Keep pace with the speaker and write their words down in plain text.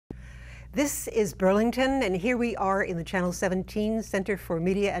This is Burlington, and here we are in the Channel 17 Center for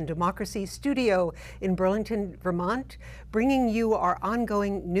Media and Democracy studio in Burlington, Vermont, bringing you our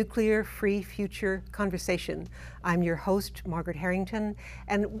ongoing nuclear-free future conversation. I'm your host, Margaret Harrington,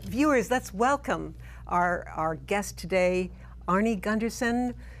 and viewers, let's welcome our guest today, Arnie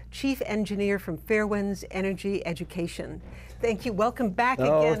Gundersen, Chief Engineer from Fairewinds Energy Education. Thank you. Welcome back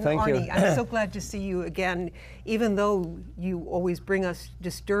again, Arnie. I'm so glad to see you again, even though you always bring us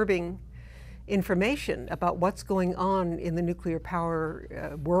disturbing information about what's going on in the nuclear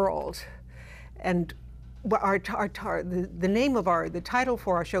power world. And the name of the title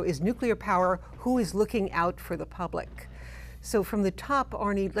for our show is Nuclear Power, Who is Looking Out for the Public? So from the top,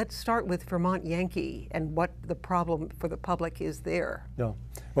 Arnie, let's start with Vermont Yankee and what the problem for the public is there. Yeah.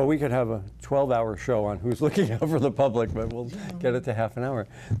 Well, we could have a 12-hour show on who's looking out for the public, but we'll get it to half an hour.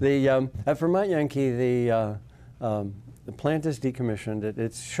 At Vermont Yankee, the plant is decommissioned,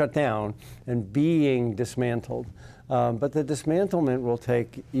 it's shut down and being dismantled. But the dismantlement will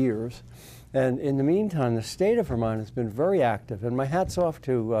take years. And in the meantime, the state of Vermont has been very active. And my hat's off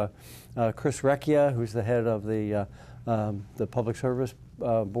to Chris Recchia, who's the head of the Public Service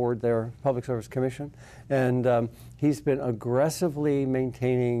Board there, Public Service Commission. And he's been aggressively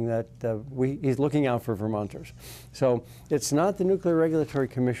maintaining that he's looking out for Vermonters. So it's not the Nuclear Regulatory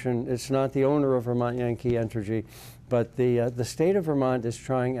Commission, it's not the owner of Vermont Yankee Energy, but the state of Vermont is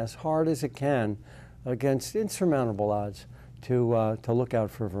trying as hard as it can against insurmountable odds to look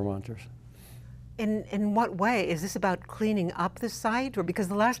out for Vermonters. In what way? Is this about cleaning up the site? Or because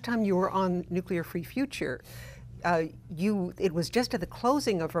the last time you were on Nuclear Free Future, it was just at the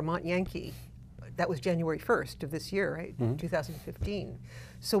closing of Vermont Yankee. That was January 1st of this year, right? Mm-hmm. 2015.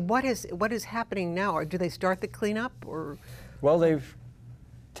 So what is happening now? Or do they start the cleanup? Or well, they've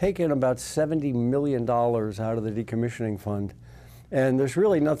taken about $70 million out of the decommissioning fund, and there's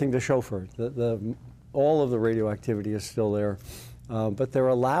really nothing to show for it. All of the radioactivity is still there, but they're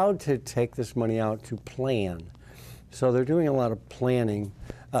allowed to take this money out to plan. So they're doing a lot of planning.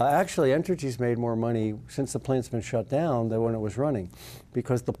 Actually, Entergy's made more money since the plant's been shut down than when it was running,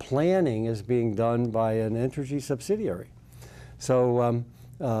 because the planning is being done by an Entergy subsidiary. So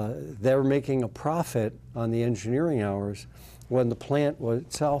they're making a profit on the engineering hours when the plant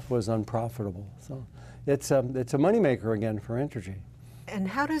itself was unprofitable. So it's a moneymaker again for Entergy. And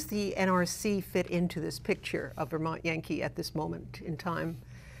how does the NRC fit into this picture of Vermont Yankee at this moment in time?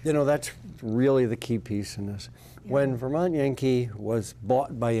 You know, that's really the key piece in this. Yeah. When Vermont Yankee was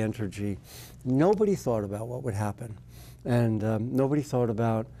bought by Entergy, nobody thought about what would happen. And nobody thought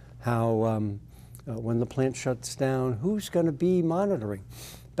about how, when the plant shuts down, who's going to be monitoring?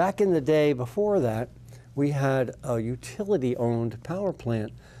 Back in the day before that, we had a utility-owned power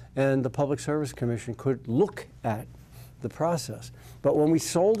plant, and the Public Service Commission could look at the process. But when we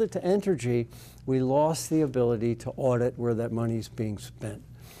sold it to Entergy, we lost the ability to audit where that money's being spent.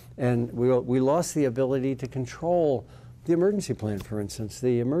 And we lost the ability to control the emergency plan, for instance.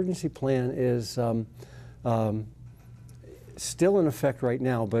 The emergency plan is still in effect right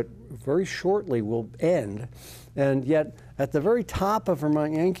now, but very shortly will end. And yet, at the very top of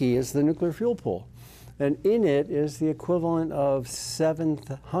Vermont Yankee is the nuclear fuel pool. And in it is the equivalent of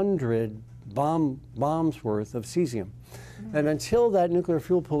 700 bombs worth of cesium. Mm-hmm. And until that nuclear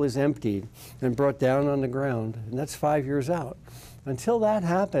fuel pool is emptied and brought down on the ground, and that's 5 years out, until that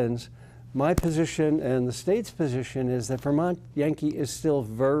happens, my position and the state's position is that Vermont Yankee is still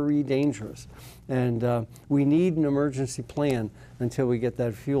very dangerous. And we need an emergency plan until we get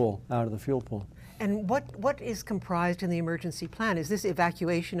that fuel out of the fuel pool. And what is comprised in the emergency plan? Is this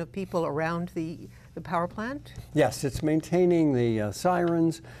evacuation of people around the power plant? Yes, it's maintaining the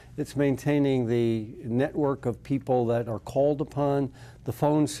sirens, it's maintaining the network of people that are called upon, the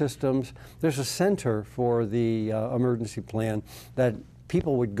phone systems. There's a center for the emergency plan that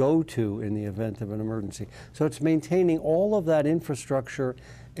people would go to in the event of an emergency. So it's maintaining all of that infrastructure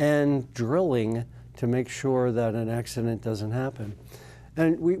and drilling to make sure that an accident doesn't happen.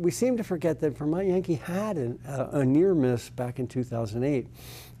 And we seem to forget that Vermont Yankee had a near miss back in 2008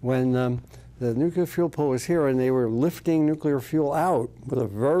 when the nuclear fuel pool was here and they were lifting nuclear fuel out with a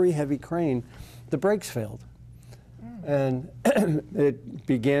very heavy crane. The brakes failed. And it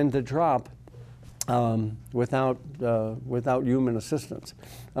began to drop without human assistance.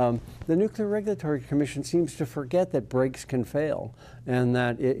 The Nuclear Regulatory Commission seems to forget that brakes can fail, and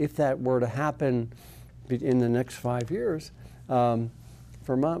that if that were to happen in the next 5 years,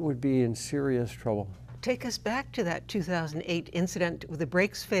 Vermont would be in serious trouble. Take us back to that 2008 incident where the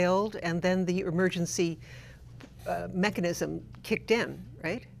brakes failed and then the emergency mechanism kicked in,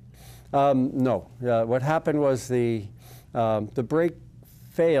 right? No. What happened was the brake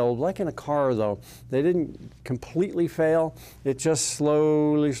failed, like in a car though. They didn't completely fail. It just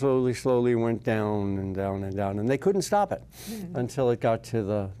slowly went down and down and down, and they couldn't stop it until it got to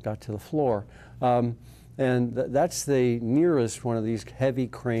the floor. And that's the nearest one of these heavy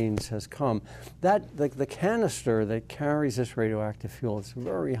cranes has come. The canister that carries this radioactive fuel is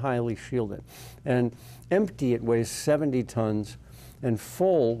very highly shielded. And empty, it weighs 70 tons, and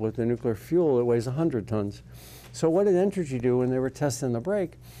full with the nuclear fuel, it weighs 100 tons. So what did Entergy do when they were testing the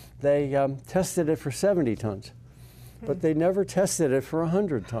break? They tested it for 70 tons, but they never tested it for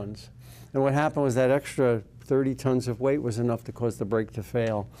 100 tons. And what happened was that extra 30 tons of weight was enough to cause the break to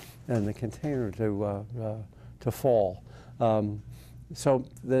fail and the container to fall. So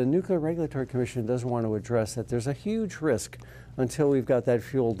the Nuclear Regulatory Commission doesn't want to address that. There's a huge risk until we've got that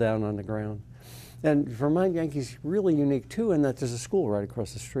fuel down on the ground. And Vermont Yankee's really unique too in that there's a school right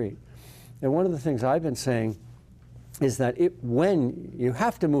across the street. And one of the things I've been saying is that when you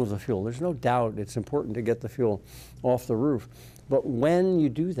have to move the fuel, there's no doubt it's important to get the fuel off the roof. But when you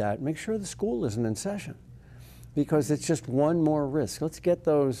do that, make sure the school isn't in session, because it's just one more risk. Let's get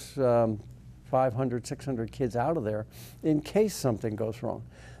those 500, 600 kids out of there in case something goes wrong.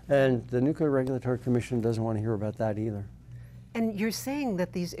 And the Nuclear Regulatory Commission doesn't want to hear about that either. And you're saying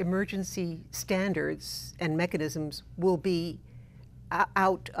that these emergency standards and mechanisms will be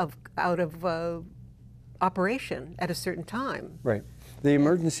out of operation at a certain time. Right. The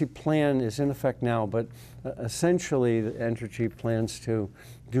emergency plan is in effect now, but essentially the Entergy plans to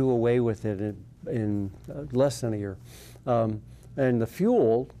do away with it in less than a year. And the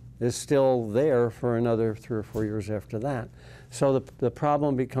fuel is still there for another 3 or 4 years after that. So the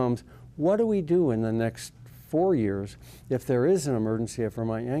problem becomes, what do we do in the next 4 years if there is an emergency at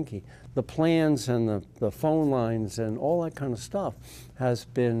Vermont Yankee? The plans and the phone lines and all that kind of stuff has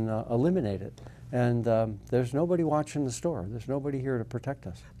been eliminated. And there's nobody watching the store. There's nobody here to protect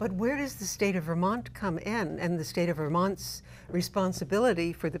us. But where does the state of Vermont come in, and the state of Vermont's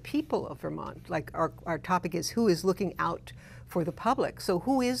responsibility for the people of Vermont? Like our topic is, who is looking out for the public? So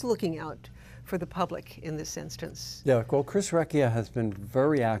who is looking out for the public in this instance? Yeah, well, Chris Recchia has been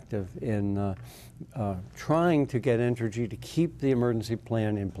very active in trying to get Entergy to keep the emergency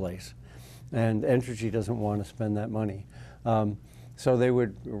plan in place. And Entergy doesn't want to spend that money. So they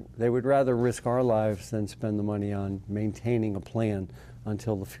would rather risk our lives than spend the money on maintaining a plan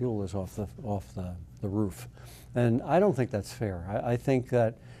until the fuel is off the roof. And I don't think that's fair. I think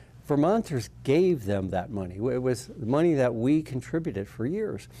that Vermonters gave them that money. It was money that we contributed for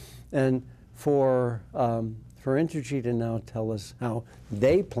years. And for Entergy to now tell us how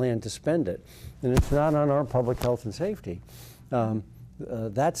they plan to spend it, and it's not on our public health and safety,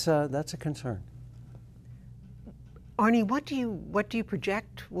 that's a concern. Arnie, what do you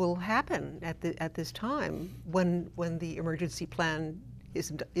project will happen at this time when the emergency plan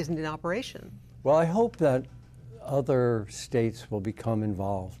isn't in operation? Well, I hope that other states will become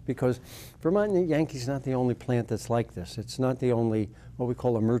involved, because Vermont Yankee's not the only plant that's like this. It's not the only what we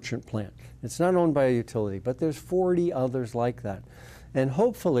call a merchant plant. It's not owned by a utility, but there's 40 others like that. And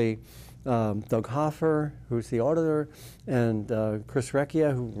hopefully Doug Hoffer, who's the auditor, and Chris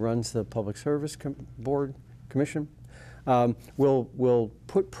Recchia, who runs the Public Service Commission, will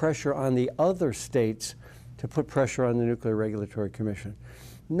put pressure on the other states to put pressure on the Nuclear Regulatory Commission.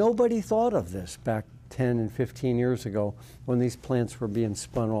 Nobody thought of this back 10 and 15 years ago when these plants were being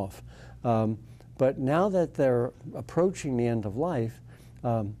spun off. But now that they're approaching the end of life,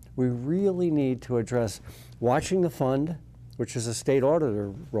 we really need to address watching the fund, which is a state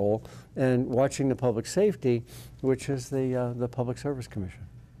auditor role, and watching the public safety, which is the Public Service Commission.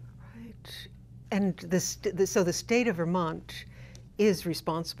 Right. And so the state of Vermont is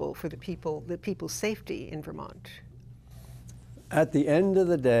responsible for the people's safety in Vermont. At the end of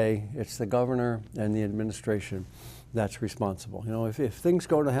the day, it's the governor and the administration that's responsible. You know, if things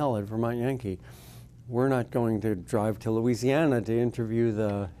go to hell at Vermont Yankee, we're not going to drive to Louisiana to interview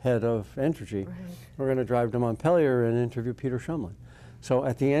the head of Entergy. Right. We're going to drive to Montpelier and interview Peter Shumlin. So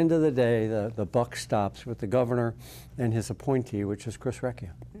at the end of the day, the buck stops with the governor and his appointee, which is Chris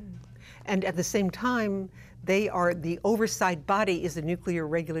Recchia. And at the same time, the oversight body is the Nuclear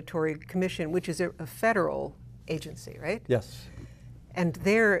Regulatory Commission, which is a federal agency, right? Yes. And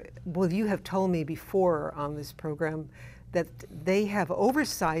you have told me before on this program that they have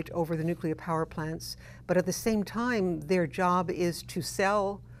oversight over the nuclear power plants, but at the same time, their job is to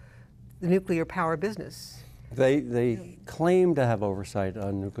sell the nuclear power business. They claim to have oversight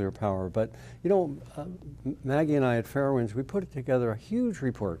on nuclear power, but you know, Maggie and I at Fairewinds, we put together a huge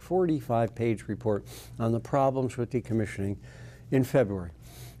report, 45-page report on the problems with decommissioning in February.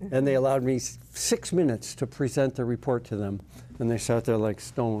 And they allowed me 6 minutes to present the report to them. And they sat there like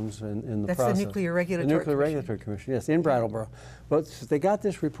stones in the process. That's the Nuclear Regulatory Commission. The Nuclear Regulatory Commission, yes, in Brattleboro. But they got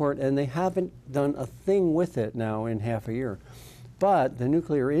this report, and they haven't done a thing with it now in half a year. But the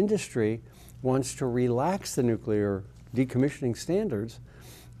nuclear industry wants to relax the nuclear decommissioning standards,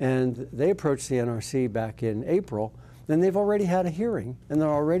 and they approached the NRC back in April, and they've already had a hearing, and they're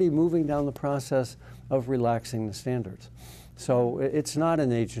already moving down the process of relaxing the standards. So it's not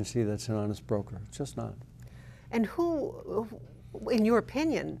an agency that's an honest broker. It's just not. And who, in your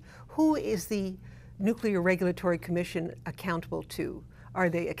opinion, who is the Nuclear Regulatory Commission accountable to? Are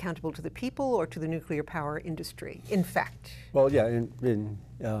they accountable to the people or to the nuclear power industry, in fact? Well, yeah,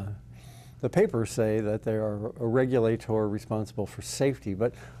 the papers say that they are a regulator responsible for safety,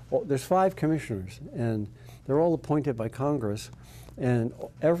 but there's 5 commissioners, and they're all appointed by Congress, and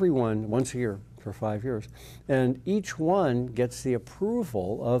everyone once a year for 5 years. And each one gets the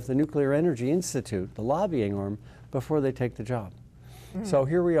approval of the Nuclear Energy Institute, the lobbying arm, before they take the job. So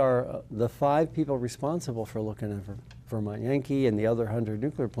here we are, the 5 people responsible for looking at Vermont Yankee and the other 100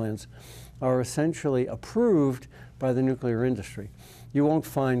 nuclear plants are essentially approved by the nuclear industry. You won't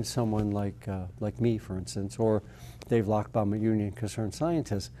find someone like me, for instance, or Dave Lochbaum, a union concerned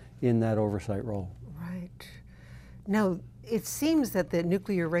scientist, in that oversight role. Right. Now, it seems that the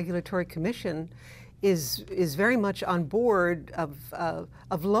Nuclear Regulatory Commission is very much on board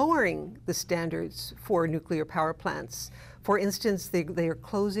of lowering the standards for nuclear power plants. For instance, they are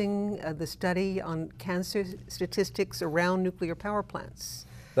closing the study on cancer statistics around nuclear power plants.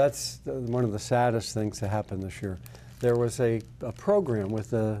 That's one of the saddest things that happened this year. There was a program with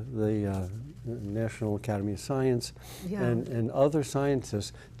the National Academy of Science and other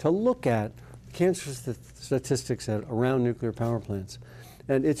scientists to look at cancer statistics around nuclear power plants.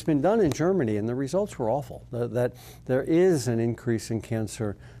 And it's been done in Germany, and the results were awful, that there is an increase in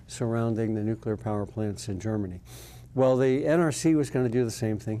cancer surrounding the nuclear power plants in Germany. Well, the NRC was going to do the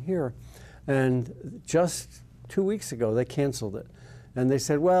same thing here, and just 2 weeks ago they canceled it. And they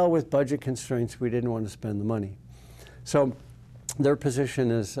said, well, with budget constraints, we didn't want to spend the money. So their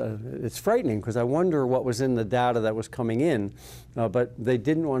position is, it's frightening, because I wonder what was in the data that was coming in, but they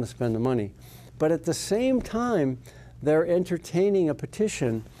didn't want to spend the money. But at the same time, they're entertaining a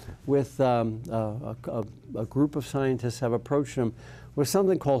petition with a group of scientists have approached them with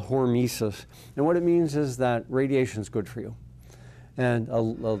something called hormesis. And what it means is that radiation is good for you. And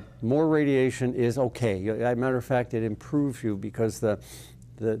more radiation is okay. As a matter of fact, it improves you because the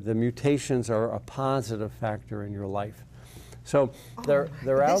mutations are a positive factor in your life. So they're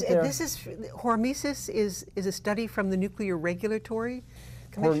out there. This is, hormesis is a study from the Nuclear Regulatory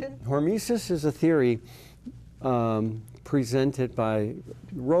Commission? Hormesis is a theory presented by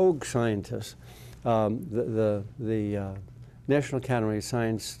rogue scientists. The National Academy of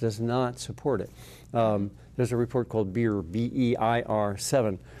Science does not support it. There's a report called BEIR, B-E-I-R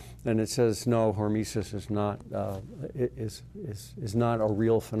 7, and it says no, hormesis is not a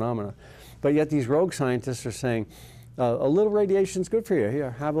real phenomena. But yet these rogue scientists are saying a little radiation is good for you.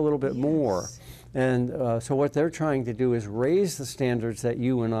 Here, have a little bit more. And so what they're trying to do is raise the standards that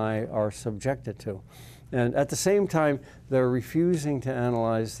you and I are subjected to. And at the same time, they're refusing to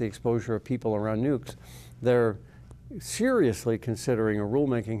analyze the exposure of people around nukes. They're seriously considering a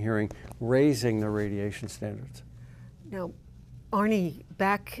rulemaking hearing raising the radiation standards. Now, Arnie,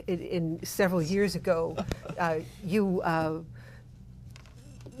 back in several years ago, you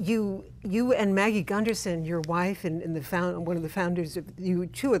and Maggie Gundersen, your wife, and one of the founders of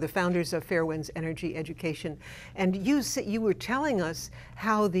two of the founders of Fairewinds Energy Education, and you were telling us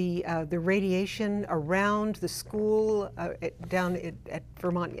how the radiation around the school down at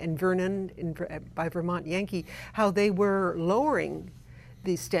Vermont and Vernon by Vermont Yankee, how they were lowering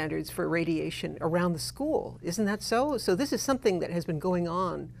the standards for radiation around the school. Isn't that so? So this is something that has been going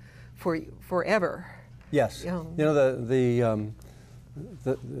on for forever. Yes. You know, the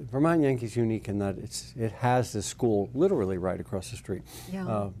Vermont Yankee is unique in that it has this school literally right across the street,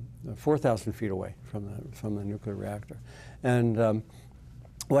 4,000 feet away from the nuclear reactor. And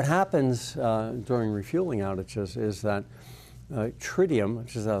what happens during refueling outages is that tritium,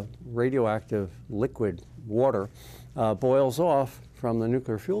 which is a radioactive liquid water, boils off from the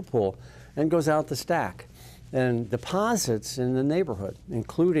nuclear fuel pool and goes out the stack and deposits in the neighborhood,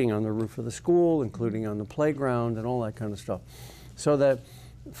 including on the roof of the school, including on the playground, and all that kind of stuff. So that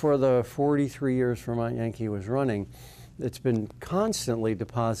for the 43 years Vermont Yankee was running, it's been constantly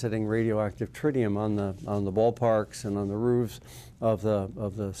depositing radioactive tritium on the ballparks and on the roofs of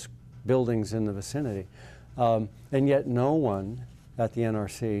the buildings in the vicinity. And yet no one at the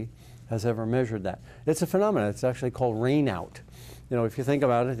NRC has ever measured that. It's a phenomenon. It's actually called rainout. You know, if you think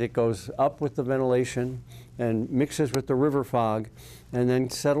about it, it goes up with the ventilation and mixes with the river fog and then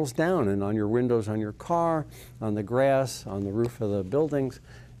settles down and on your windows on your car, on the grass, on the roof of the buildings,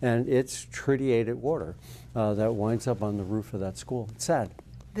 and it's tritiated water that winds up on the roof of that school. It's sad.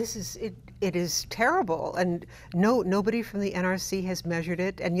 This is, it is terrible, and nobody from the NRC has measured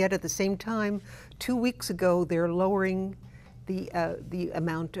it, and yet at the same time, 2 weeks ago, they're lowering the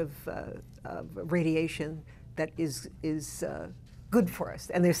amount of radiation that is good for us,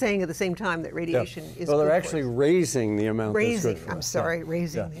 and they're saying at the same time that radiation is well, good they're actually raising the amount that's good for us. I'm sorry,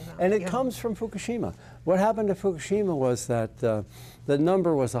 raising the amount. And it comes from Fukushima. What happened to Fukushima was that the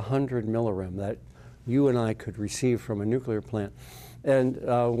number was 100 millirem that you and I could receive from a nuclear plant. And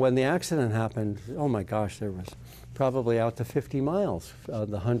when the accident happened, oh my gosh, there was probably out to 50 miles. The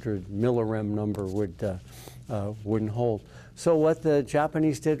 100 millirem number wouldn't hold. So what the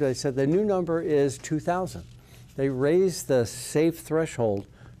Japanese did, they said the new number is 2,000. They raised the safe threshold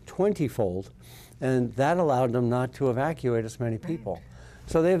 20-fold, and that allowed them not to evacuate as many people. Right.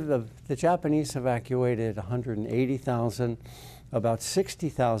 So the Japanese evacuated 180,000. About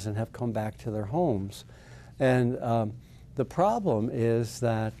 60,000 have come back to their homes. And the problem is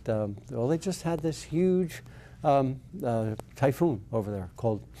that, well, they just had this huge typhoon over there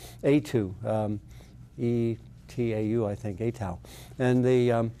called A2, E-T-A-U, I think, ATAU.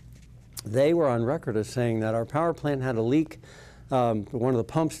 And they were on record as saying that our power plant had a leak, one of the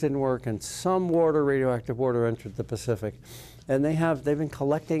pumps didn't work, and some water, radioactive water, entered the Pacific. And they've been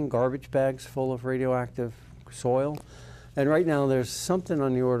collecting garbage bags full of radioactive soil. And right now there's something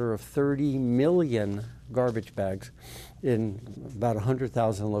on the order of 30 million garbage bags in about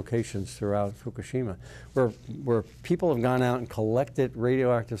 100,000 locations throughout Fukushima, where people have gone out and collected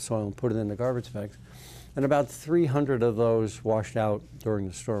radioactive soil and put it in the garbage bags. And about 300 of those washed out during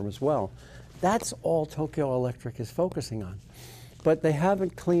the storm as well. That's all Tokyo Electric is focusing on. But they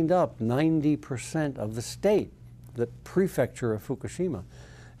haven't cleaned up 90% of the state, the prefecture of Fukushima.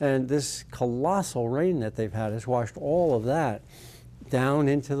 And this colossal rain that they've had has washed all of that down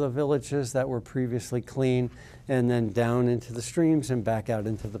into the villages that were previously clean, and then down into the streams and back out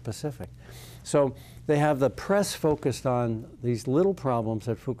into the Pacific. So they have the press focused on these little problems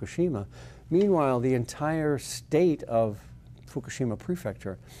at Fukushima. Meanwhile, the entire state of Fukushima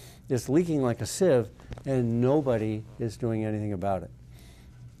Prefecture is leaking like a sieve, and nobody is doing anything about it.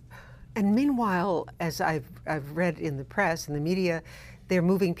 And meanwhile, as I've read in the press and the media, they're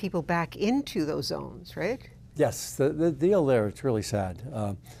moving people back into those zones, right? Yes, the deal there, it's really sad.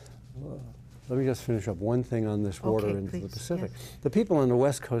 Let me just finish up one thing on this water into the Pacific. Yes. The people on the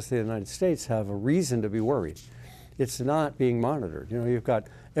west coast of the United States have a reason to be worried. It's not being monitored. You know, you've got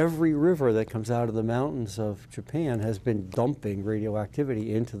every river that comes out of the mountains of Japan has been dumping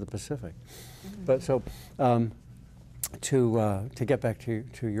radioactivity into the Pacific. Mm-hmm. But so, to get back to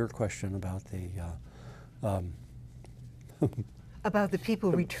your question about the about the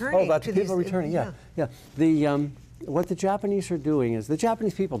people returning. Oh, about the people returning. Yeah. What the Japanese are doing is the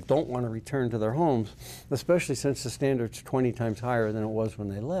Japanese people don't want to return to their homes, especially since the standard's 20 times higher than it was when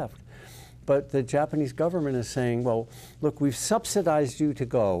they left. But the Japanese government is saying, well, look, we've subsidized you to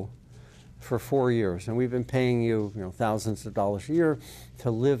go for 4 years, and we've been paying you, thousands of dollars a year to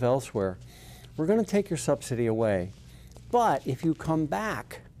live elsewhere. We're going to take your subsidy away, but if you come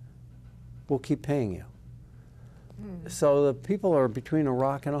back, we'll keep paying you. So the people are between a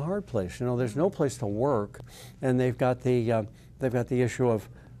rock and a hard place. There's no place to work, and they've got the issue of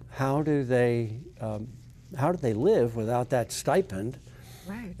how do they live without that stipend?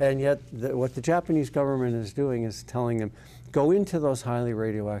 Right. And yet, what the Japanese government is doing is telling them, go into those highly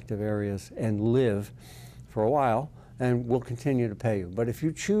radioactive areas and live for a while, and we'll continue to pay you. But if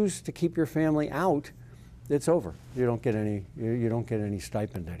you choose to keep your family out, it's over. You don't get any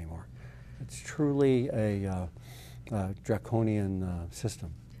stipend anymore. It's truly a draconian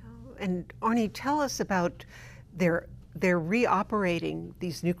system. And Arnie, tell us about their reoperating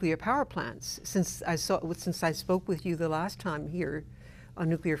these nuclear power plants. Since I spoke with you the last time here on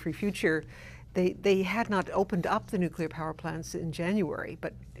Nuclear Free Future, they had not opened up the nuclear power plants in January,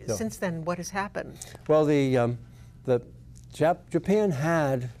 but since then, what has happened? Well, Japan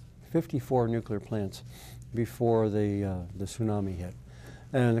had 54 nuclear plants before the tsunami hit.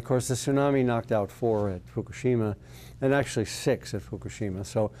 And of course, the tsunami knocked out 4 at Fukushima, and actually 6 at Fukushima.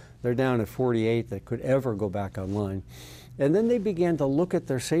 So they're down at 48 that could ever go back online. And then they began to look at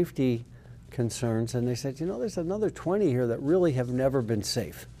their safety concerns, and they said, there's another 20 here that really have never been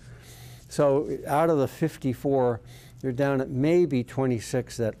safe. So out of the 54, they're down at maybe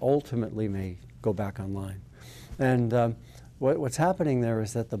 26 that ultimately may go back online. And what's happening there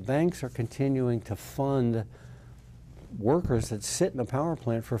is that the banks are continuing to fund workers that sit in a power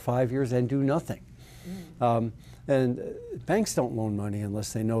plant for 5 years and do nothing. And banks don't loan money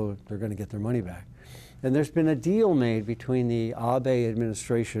unless they know they're going to get their money back. And there's been a deal made between the Abe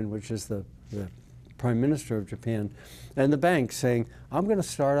administration, which is the Prime Minister of Japan, and the banks saying, I'm going to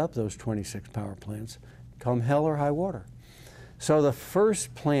start up those 26 power plants, come hell or high water. So the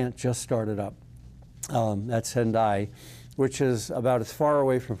first plant just started up at Sendai, which is about as far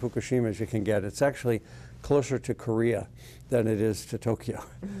away from Fukushima as you can get. It's actually closer to Korea than it is to Tokyo.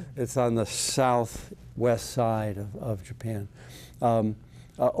 It's on the southwest side of Japan.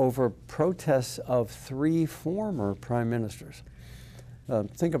 Over protests of 3 former prime ministers.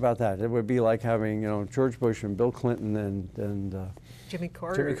 Think about that. It would be like having, George Bush and Bill Clinton and Jimmy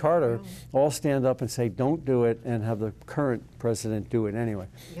Carter, yeah, all stand up and say, don't do it, and have the current president do it anyway.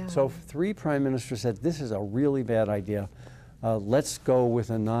 Yeah. So 3 prime ministers said, this is a really bad idea. Let's go with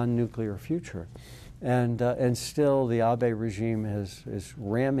a non-nuclear future. And still the Abe regime is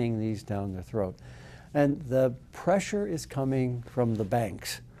ramming these down their throat. And the pressure is coming from the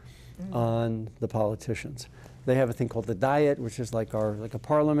banks on the politicians. They have a thing called the Diet, which is like a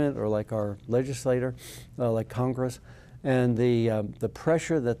parliament or like our legislator, like Congress. And the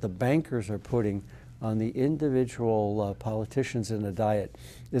pressure that the bankers are putting on the individual politicians in the Diet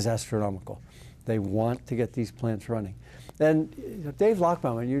is astronomical. They want to get these plants running. And Dave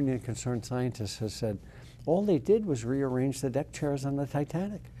Lochbaum, a Union of Concerned Scientists, has said, all they did was rearrange the deck chairs on the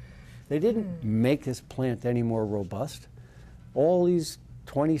Titanic. They didn't make this plant any more robust. All these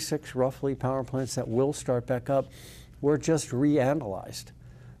 26 roughly power plants that will start back up were just reanalyzed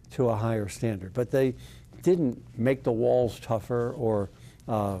to a higher standard. But they didn't make the walls tougher or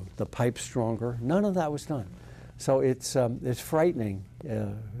the pipes stronger. None of that was done. So it's frightening.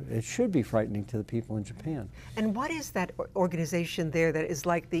 It should be frightening to the people in Japan. And what is that organization there that is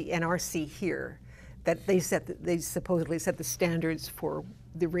like the NRC here, that they supposedly set the standards for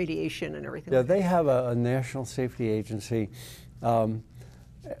the radiation and everything? Yeah, like they have a national safety agency,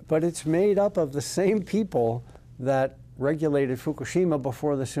 but it's made up of the same people that regulated Fukushima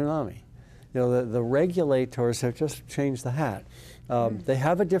before the tsunami. The regulators have just changed the hat. They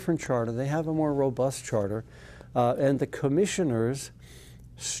have a different charter. They have a more robust charter. And the commissioners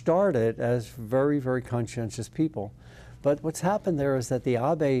started as very, very conscientious people. But what's happened there is that the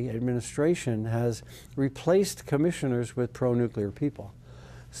Abe administration has replaced commissioners with pro-nuclear people.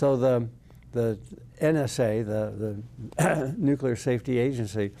 So the NSA, the Nuclear Safety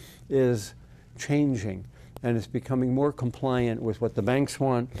Agency, is changing, and it's becoming more compliant with what the banks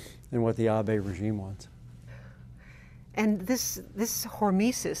want and what the Abe regime wants. And this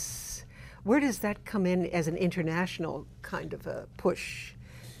hormesis, where does that come in as an international kind of a push?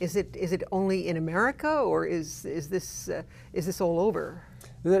 Is it only in America, or is this all over?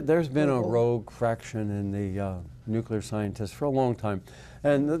 There's been a rogue fraction in the nuclear scientists for a long time,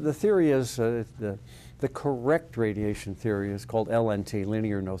 and the theory is the correct radiation theory is called LNT,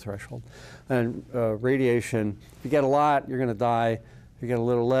 linear no threshold. And radiation, if you get a lot, you're going to die. If you get a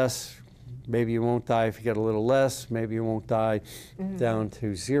little less, maybe you won't die. If you get a little less, maybe you won't die, down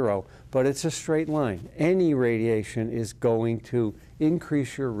to 0. But it's a straight line. Any radiation is going to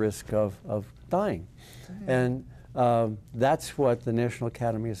increase your risk of dying. And that's what the National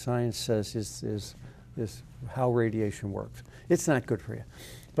Academy of Science says is how radiation works. It's not good for you.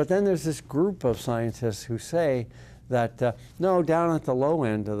 But then there's this group of scientists who say that, no, down at the low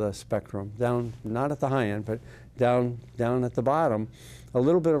end of the spectrum, down, not at the high end, but down at the bottom, a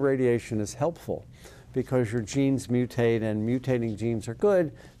little bit of radiation is helpful because your genes mutate, and mutating genes are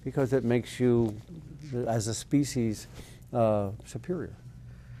good because it makes you, as a species, superior.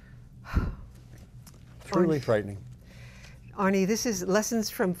 Truly frightening. Arnie, this is Lessons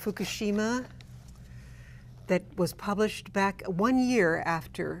from Fukushima that was published back 1 year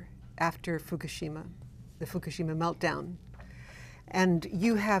after Fukushima, the Fukushima meltdown. And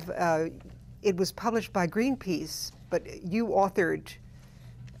you have, it was published by Greenpeace, but you authored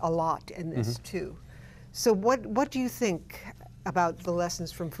a lot in this too. So what do you think about the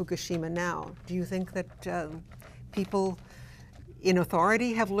lessons from Fukushima now? Do you think that people in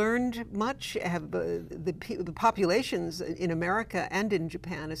authority have learned much? Have the populations in America and in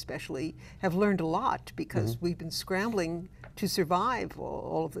Japan especially have learned a lot because we've been scrambling to survive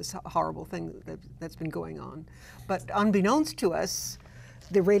all of this horrible thing that's been going on. But unbeknownst to us,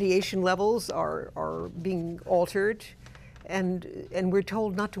 the radiation levels are being altered, and we're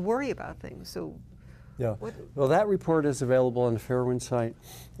told not to worry about things. So, yeah. Well, that report is available on the Fairewinds site,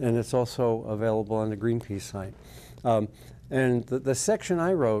 and it's also available on the Greenpeace site. And the section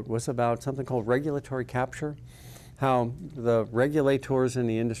I wrote was about something called regulatory capture, how the regulators in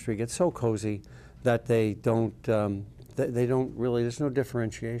the industry get so cozy that they don't They don't really, there's no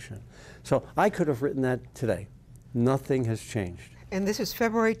differentiation. So I could have written that today. Nothing has changed. And this is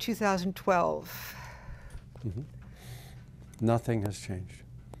February 2012. Mm-hmm. Nothing has changed.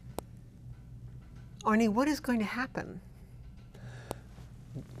 Arnie, what is going to happen?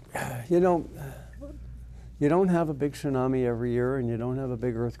 You know, you don't have a big tsunami every year, and you don't have a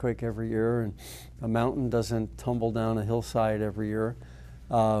big earthquake every year, and a mountain doesn't tumble down a hillside every year.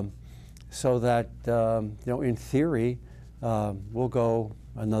 So that, you know, in theory, we'll go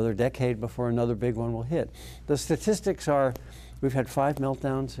another decade before another big one will hit. The statistics are, we've had 5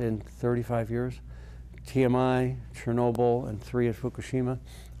 meltdowns in 35 years. TMI, Chernobyl, and 3 at Fukushima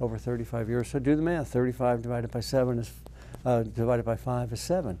over 35 years. So do the math. 35 divided by 7 is divided by 5 is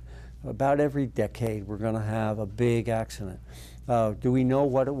 7. About every decade we're going to have a big accident. Do we know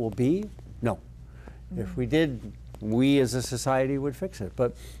what it will be? No. If we did, we as a society would fix it.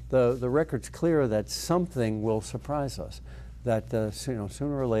 But the record's clear that something will surprise us. That you know,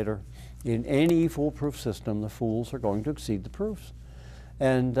 sooner or later, in any foolproof system, the fools are going to exceed the proofs.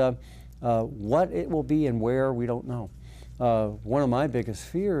 And what it will be and where, we don't know. One of my biggest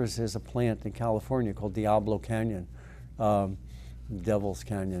fears is a plant in California called Diablo Canyon. Devil's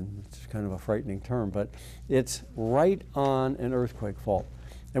Canyon, it's kind of a frightening term, but it's right on an earthquake fault.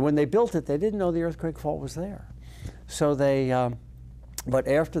 And when they built it, they didn't know the earthquake fault was there. So they, but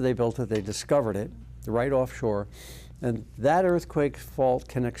after they built it, they discovered it right offshore. And that earthquake fault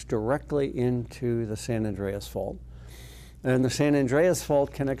connects directly into the San Andreas Fault. And the San Andreas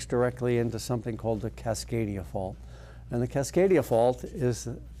Fault connects directly into something called the Cascadia Fault. And the Cascadia Fault is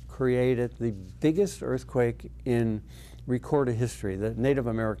created the biggest earthquake in recorded history. The Native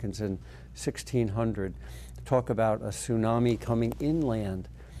Americans in 1600 talk about a tsunami coming inland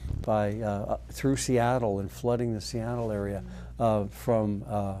by, through Seattle and flooding the Seattle area from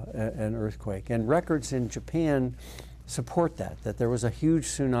an earthquake. And records in Japan support that there was a huge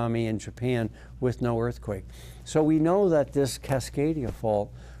tsunami in Japan with no earthquake. So we know that this Cascadia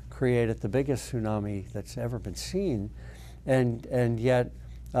Fault created the biggest tsunami that's ever been seen, and yet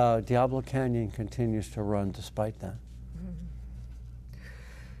Diablo Canyon continues to run despite that.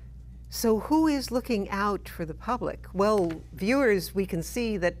 So who is looking out for the public? Well, viewers, we can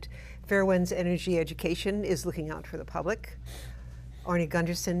see that Fairewinds Energy Education is looking out for the public. Arnie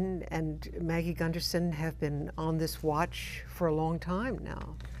Gundersen and Maggie Gundersen have been on this watch for a long time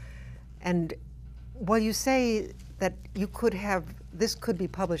now. And while you say that you could have, this could be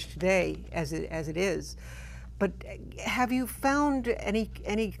published today as it is, but have you found any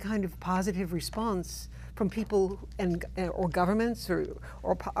kind of positive response from people and or governments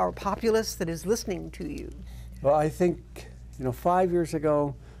or populace that is listening to you? Well, I think, you know, 5 years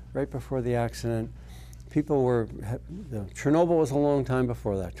ago, right before the accident, people were, Chernobyl was a long time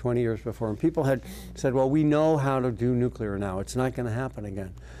before that, 20 years before, and people had said, well, we know how to do nuclear now. It's not going to happen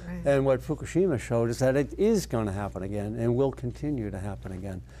again. Right. And what Fukushima showed is that it is going to happen again and will continue to happen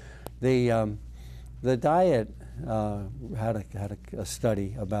again. The Diet had a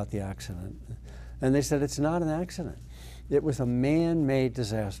study about the accident, and they said it's not an accident. It was a man-made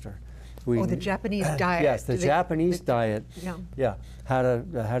disaster. The Japanese Diet. Yes, the Japanese Diet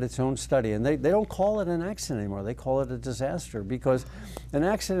had its own study. And they don't call it an accident anymore. They call it a disaster, because an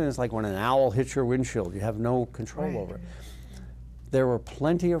accident is like when an owl hits your windshield. You have no control over it. There were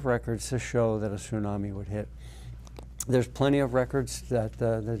plenty of records to show that a tsunami would hit. There's plenty of records at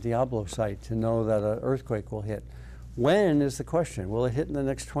the Diablo site to know that an earthquake will hit. When is the question? Will it hit in the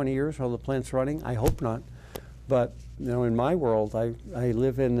next 20 years while the plant's running? I hope not. But you know, in my world, I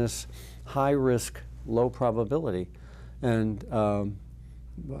live in this high risk, low probability, and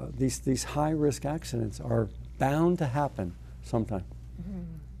these high risk accidents are bound to happen sometime.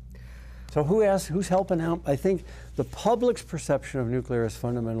 So who's helping out? I think the public's perception of nuclear has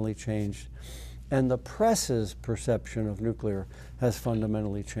fundamentally changed, and the press's perception of nuclear has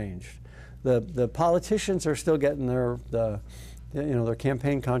fundamentally changed. The politicians are still getting their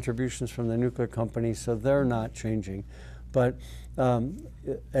campaign contributions from the nuclear companies, so they're not changing. But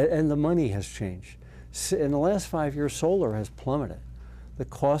and the money has changed. In the last 5 years, solar has plummeted. The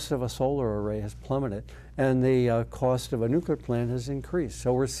cost of a solar array has plummeted, and the cost of a nuclear plant has increased.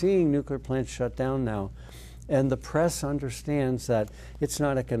 So we're seeing nuclear plants shut down now, and the press understands that it's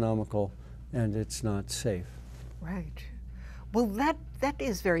not economical and it's not safe. Right. Well, that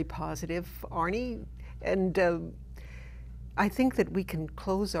is very positive, Arnie, and I think that we can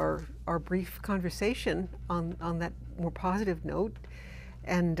close our brief conversation on that more positive note,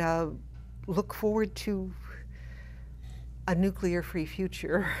 and look forward to a nuclear-free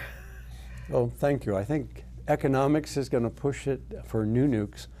future. Well, thank you. I think economics is going to push it for new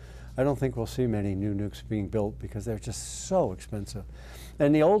nukes. I don't think we'll see many new nukes being built because they're just so expensive.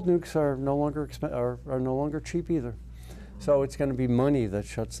 And the old nukes are no longer are no longer cheap either. So it's going to be money that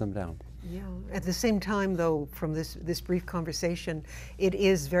shuts them down. Yeah. At the same time, though, from this brief conversation, it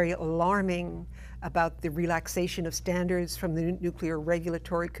is very alarming about the relaxation of standards from the Nuclear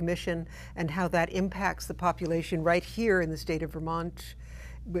Regulatory Commission and how that impacts the population right here in the state of Vermont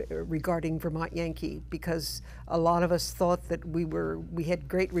regarding Vermont Yankee, because a lot of us thought that we had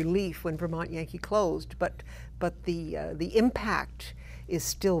great relief when Vermont Yankee closed, but the impact is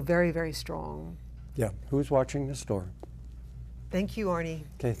still very, very strong. Yeah. Who's watching the store? Thank you, Arnie.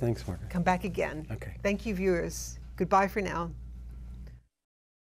 Okay, thanks, Margaret. Come back again. Okay. Thank you, viewers. Goodbye for now.